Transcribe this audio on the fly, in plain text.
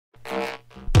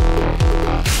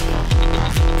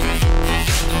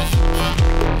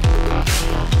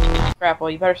Crap,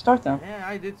 well, you better start them. Yeah,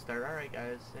 I did start. Alright,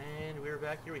 guys. And we're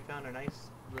back here. We found a nice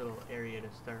little area to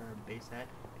start our base at.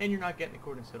 And you're not getting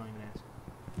accordance, so don't even ask.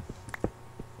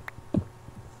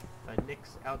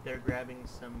 Nick's out there grabbing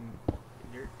some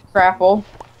dirt. Grapple.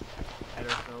 At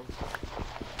ourselves.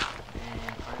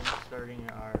 And I'm starting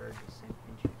our descent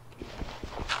into cave.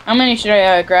 How many should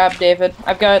I grab, David?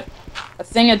 I've got a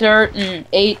thing of dirt and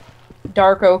 8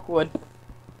 dark oak wood. Oh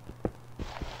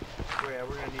yeah, we're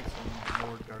gonna need some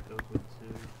more dark oak wood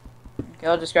too. Okay,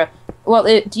 I'll just grab. Well,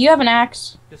 do you have an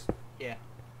axe? Just, yeah.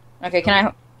 Okay, can I?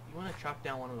 You want to chop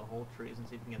down one of the whole trees and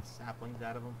see if you can get saplings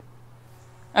out of them?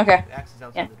 Okay. The axe is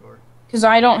outside the door. Because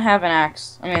I don't have an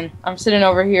axe. I mean, I'm sitting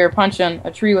over here punching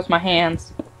a tree with my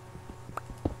hands.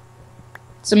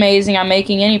 It's amazing I'm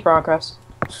making any progress.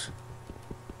 Yeah,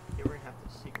 we're gonna have to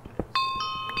secretize this.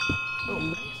 Oh,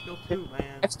 man, still 2,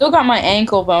 man. I've still got my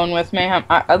ankle bone with me.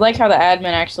 I like how the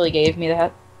admin actually gave me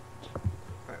that.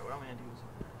 Alright, what I'm gonna do is...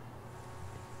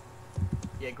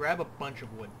 Yeah, grab a bunch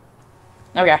of wood.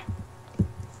 Okay.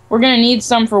 We're gonna need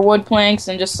some for wood planks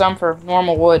and just some for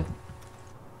normal wood.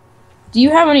 Do you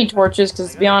have any torches?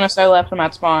 Because to be honest, I left them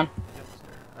at spawn.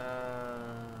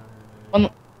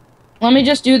 Let me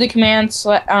just do the command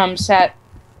set home.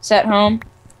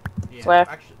 Yeah, Slash.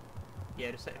 actually,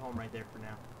 yeah, just set home right there for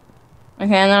now.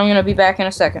 Okay, and then I'm gonna be back in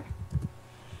a second.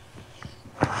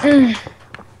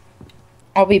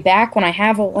 I'll be back when I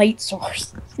have a light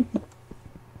source.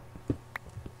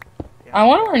 Yeah, I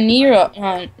wonder where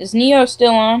Neo is. Neo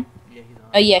still on? Yeah, he's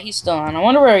on. Yeah, he's still on. I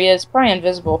wonder where he is. Probably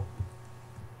invisible.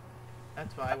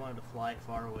 That's why I wanted to fly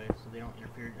far away so they don't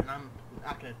interfere. And I'm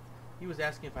not gonna. He was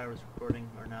asking if I was recording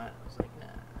or not. I was like, nah.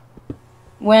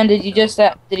 When did you just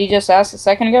did he just ask a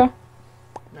second ago?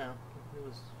 No, it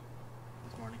was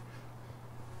this morning.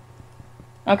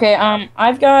 Okay,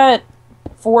 I've got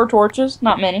 4 torches,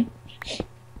 not many,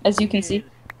 as you can see.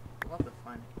 We'll have to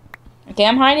find it. Okay,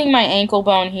 I'm hiding my ankle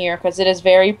bone here because it is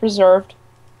very preserved.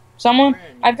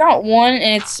 I've got one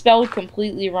and it's spelled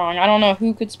completely wrong. I don't know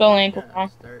who could spell ankle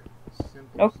wrong.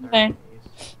 No complaint.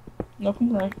 No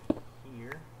complaint.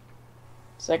 Here.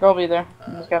 Sick, I'll be there.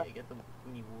 Yeah, get the,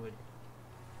 we need wood.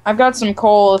 I've got some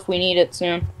coal if we need it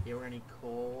soon. Yeah, we're gonna need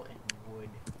coal and wood.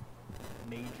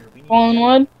 Major. We need Coal and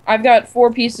wood? I've got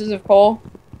 4 pieces of coal.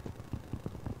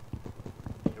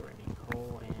 Yeah, we're gonna need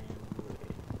coal and wood.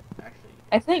 Actually,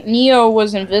 I think Neo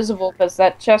was invisible because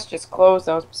that chest just closed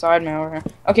that was beside me over here.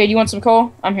 Okay, do you want some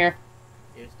coal? I'm here.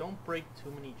 yeah, just don't break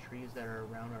too many trees that are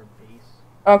around our base.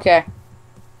 Okay.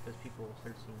 Because people will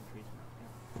start seeing trees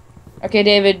now. Okay,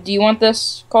 David, do you want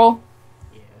this coal?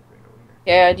 Yeah, right over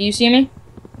here. Yeah, do you see me?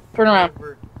 Turn around.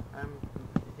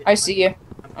 I see you.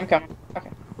 I'm coming. Okay.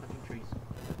 I'm punching trees.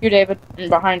 Here, David. I'm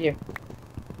behind you.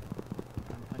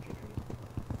 I'm punching trees.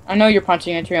 I know you're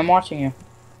punching a tree. I'm watching you.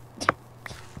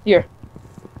 Here.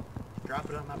 Drop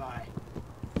it on my eye.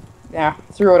 Yeah,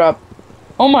 threw it up.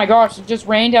 Oh my gosh, it just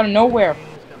rained out of nowhere. Rain is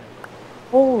coming.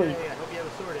 Holy. Hey, I hope you have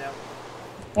a sword out.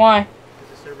 Why?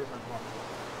 Because the server's on hard.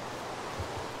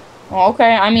 Well,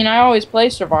 okay. I mean, I always play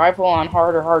survival on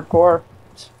hard or hardcore.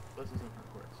 This isn't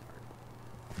hardcore, it's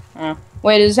hard.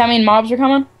 Wait, does that mean mobs are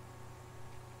coming?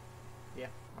 Yeah,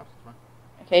 mobs is fine.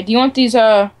 Okay, do you want these,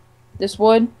 this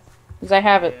wood? Because I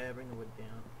have it. Yeah, bring the wood down.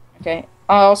 Okay.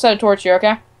 I'll set a torch here,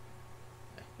 okay?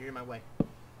 You're in my way.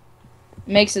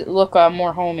 Makes it look,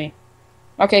 more homey.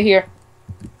 Okay, here.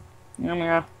 I'm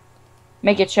gonna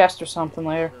make a chest or something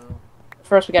later. So,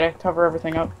 First, we gotta cover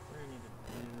everything up. what do I need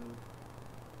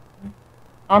to do?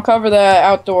 I'll cover the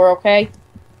outdoor, okay?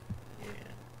 Yeah.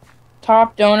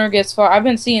 Top donor gets far. I've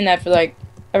been seeing that for, like,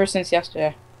 ever since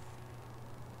yesterday.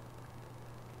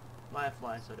 Well, I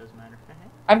fly, so it doesn't matter.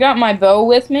 I've got my bow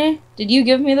with me. Did you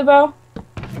give me the bow?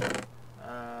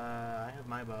 I have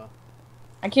my bow.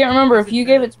 I can't remember if you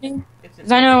gave it to me.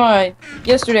 Because I know,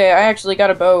 yesterday I actually got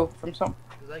a bow from some...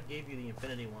 Because I gave you the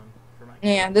infinity one for my...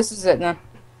 Yeah, this is it then.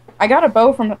 I got a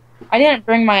bow from... I didn't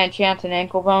bring my enchanted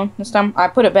ankle bone this time. I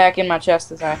put it back in my chest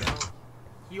this time. Can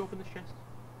you open this chest?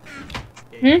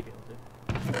 Yeah, Hmm? you should be able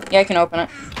to. Yeah, I can open it.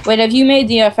 Wait, have you made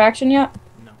the faction yet?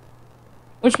 No.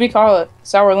 What should we call it?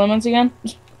 Sour Lemons again? I'm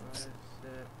gonna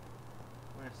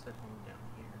set him down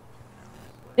here.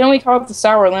 Didn't we call it the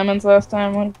Sour Lemons last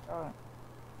time? What did we call it?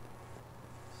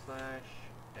 Slash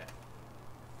F.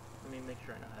 Let me make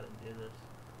sure I know how to do this.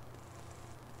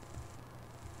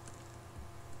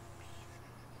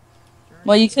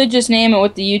 Well, you could just name it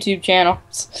with the YouTube channel.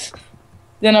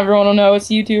 Then everyone will know it's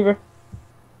a YouTuber.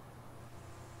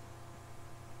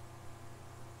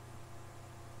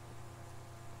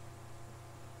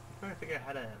 I'm trying to figure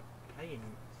out how you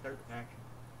start the faction.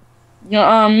 You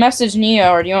know, message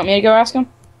Neo, or do you want me to go ask him?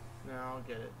 No, I'll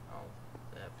get it. I'll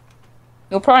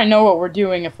He'll probably know what we're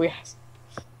doing if we ask.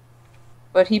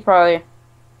 But he probably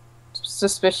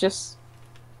suspicious.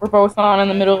 We're both on in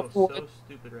the middle of the so wood.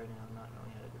 stupid right now, not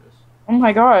knowing how to do this. Oh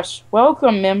my gosh!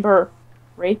 Welcome, member,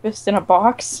 rapist in a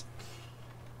box.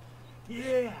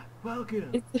 Yeah,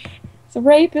 welcome. It's a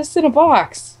rapist in a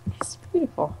box. It's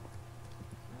beautiful.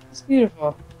 It's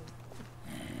beautiful.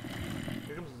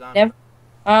 Here comes the zombie. Never.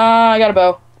 I got a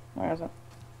bow. Where is it?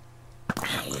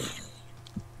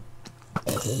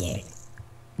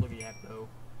 Look at that bow.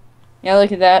 Yeah,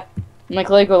 look at that. I'm like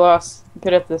Legolas. I'm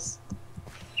good at this.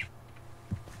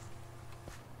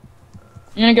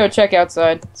 I'm gonna go check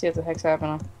outside, see what the heck's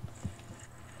happening.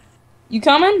 You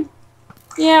coming?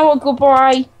 Yeah, well,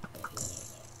 goodbye.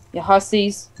 You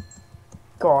hussies.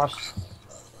 Gosh.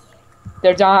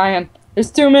 They're dying.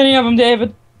 There's too many of them,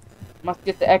 David. Must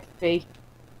get the XP.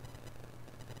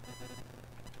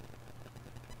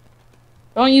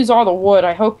 Don't use all the wood.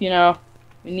 I hope you know.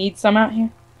 We need some out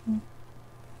here.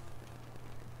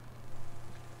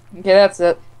 Okay, that's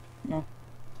it. No.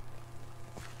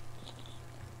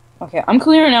 Okay, I'm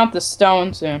clearing out the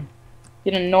stone soon.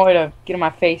 Getting annoyed of getting my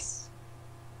face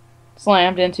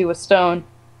slammed into a stone.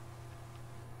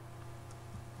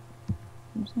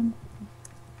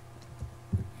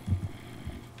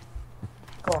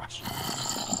 Gosh.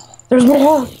 There's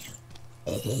more!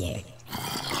 I'm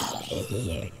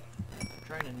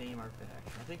trying to name our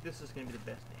faction. I think this is going to be the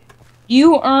best name.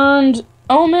 You earned...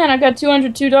 Oh man, I got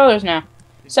 $202 now.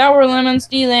 Sour lemons,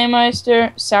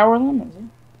 dleymeister. Sour lemons.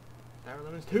 Sour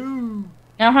lemons 2!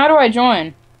 Now how do I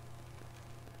join?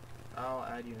 I'll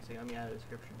add you in a second. Let me add a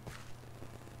description.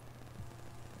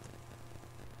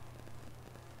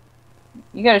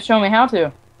 You gotta show me how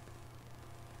to.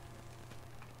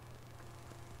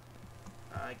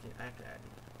 I have to add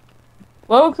you.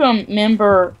 Welcome,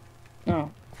 member...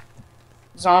 Oh.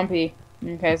 Zombie.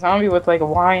 Okay, zombie with like a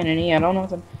Y and an E. I don't know what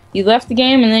the... He left the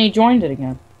game and then he joined it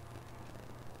again.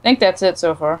 I think that's it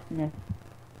so far. Yeah.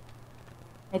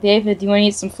 Hey David, do you want to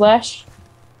eat some flesh?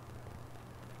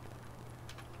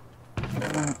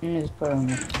 Let me just put it on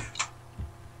there.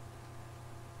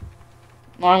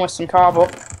 Along with some cobble.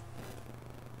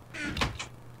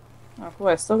 Oh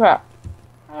boy, I still got...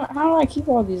 How do I keep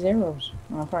all these arrows?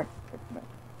 Oh, fuck. What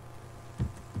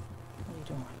are you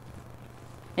doing?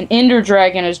 An Ender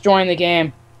Dragon has joined the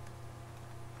game.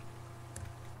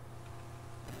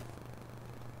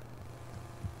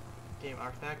 Game,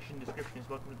 our faction description is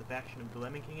welcome to the faction of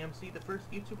Lemon King MC, the first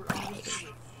YouTuber on the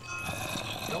server.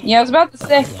 Yeah, I was about to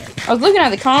say, I was looking at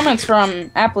the comments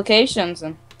from applications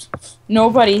and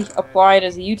nobody applied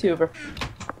as a YouTuber.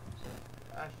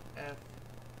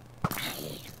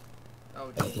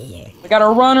 Oh, We got a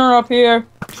runner up here.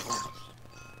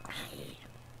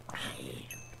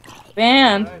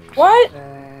 Banned. What?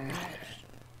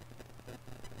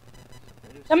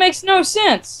 That makes no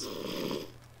sense.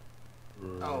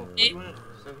 Oh,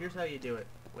 so here's how you do it.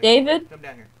 Wait, David? come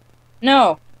down here.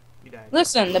 No. You died.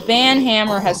 Listen, the ban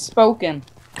hammer has spoken.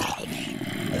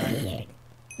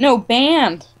 No,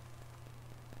 banned.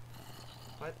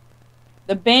 What?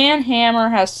 The ban hammer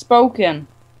has spoken.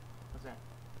 What's that?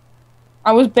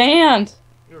 I was banned.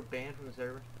 You were banned from the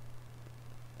server?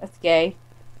 That's gay.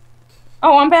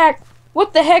 Oh, I'm back.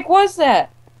 What the heck was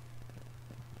that?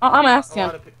 I'm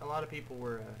asking. A lot of people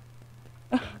were,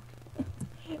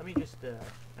 let me just,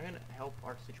 I'm gonna help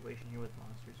our situation here with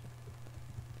monsters.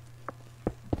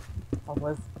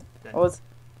 I was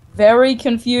very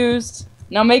confused.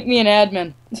 Now make me an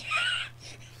admin.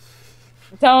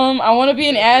 Tell him I want to be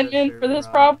an admin for this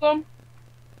problem.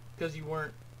 Because you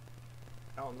weren't,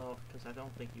 I don't know, because I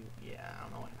don't think you, yeah, I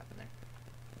don't know what happened there.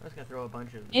 I'm just gonna throw a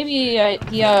bunch of... Maybe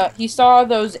he saw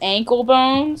those ankle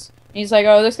bones, and he's like,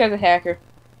 oh, this guy's a hacker.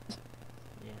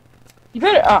 Yeah. You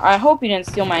better, I hope he didn't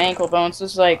steal my ankle bones.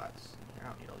 This is like,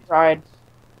 pride.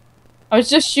 I was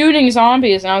just shooting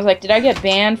zombies, and I was like, did I get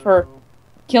banned for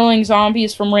killing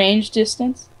zombies from range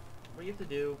distance? What you have to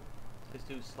do is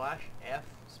do /F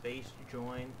space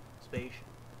join space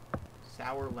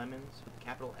sour lemons with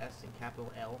capital S and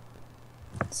capital L.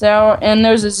 So, and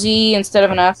there's a Z instead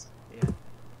of an S.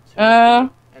 Yeah.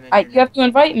 You have to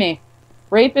invite me.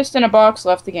 Rapist in a box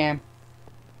left the game.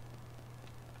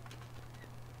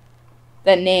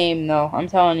 That name, though, I'm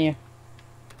telling you.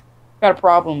 Got a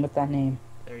problem with that name.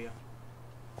 There you go.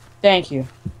 Thank you.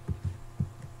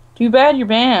 Too bad you're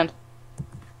banned.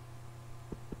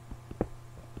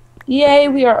 Yay,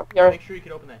 we are. Make sure you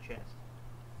can open that chest.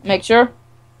 Make sure?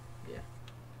 Yeah.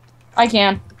 I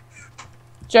can.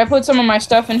 Should I put some of my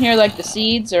stuff in here, like the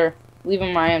seeds, or leave them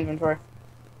in my inventory?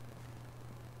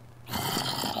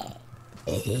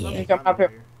 Let me come up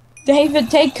here.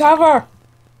 David, take cover!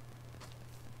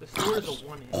 The sword is a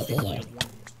one hit. Basically a one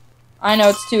hit. I know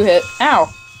it's 2 hit. Ow!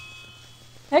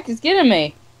 Heck is getting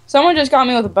me. Someone just got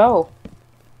me with a bow.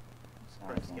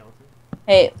 Skeleton.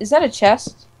 Hey, is that a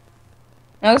chest?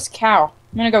 No, that's a cow.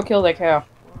 I'm gonna go kill that cow.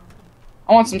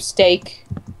 I want some steak.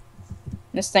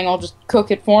 This thing will just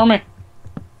cook it for me.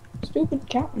 Stupid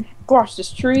cow. Gosh,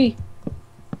 this tree.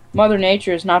 Mother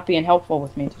Nature is not being helpful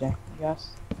with me today, I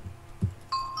guess.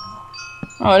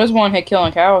 Oh, it is one hit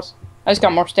killing cows. I just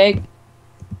got more steak.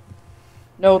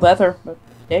 No leather, but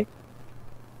steak.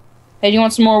 Hey, do you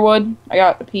want some more wood? I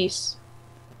got a piece.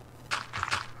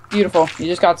 Beautiful. You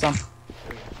just got some. This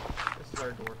is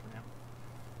our door for now.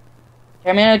 Okay,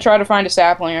 I'm gonna try to find a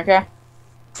sapling, okay? Down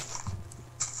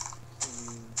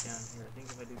here. I think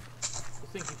if I do... This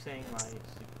thing keeps saying my stupid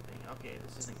thing. Okay,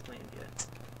 this isn't claimed yet.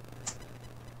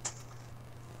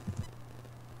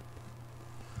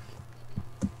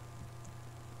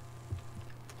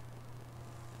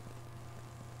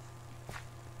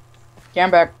 Okay, I'm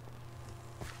back.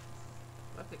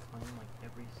 I have to claim like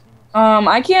every single...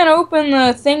 I can't open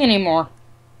the thing anymore.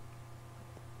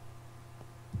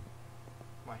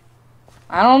 Why?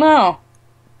 I don't know.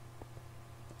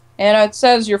 And it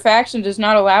says your faction does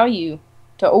not allow you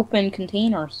to open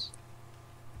containers.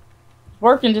 It's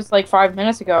working just like 5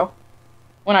 minutes ago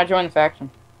when I joined the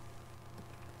faction.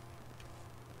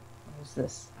 What is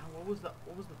this? What was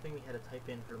the thing we had to type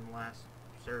in from last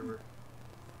server?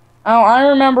 Oh, I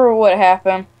remember what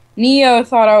happened. Neo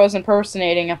thought I was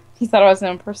impersonating him. He thought I was an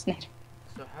impersonator.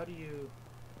 So how do you...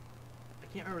 I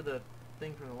can't remember the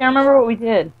thing from the last... I can't remember what we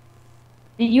did.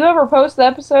 Did you ever post the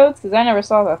episodes? Because I never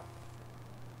saw that.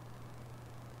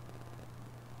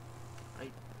 I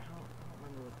don't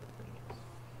remember what the thing is.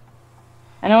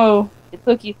 I know it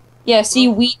took you... Yeah, see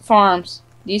wheat farms.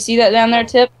 Do you see that down there,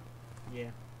 Tip? Yeah.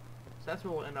 So that's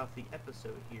where we'll end off the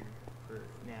episode here for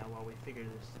now while we figure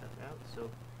this stuff out. So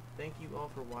thank you all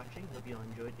for watching. Hope you all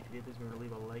enjoyed. If you did, please remember to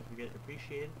leave a like. We get it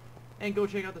appreciated. And go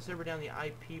check out the server down the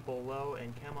IP below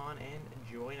and come on and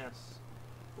join us.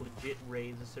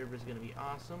 LegitRaids. The server is going to be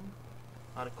awesome.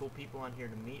 A lot of cool people on here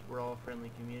to meet. We're all a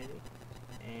friendly community.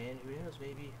 And who knows,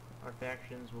 maybe our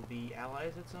factions will be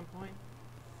allies at some point.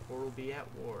 Or we'll be at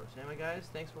war. So anyway guys,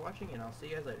 thanks for watching and I'll see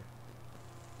you guys later.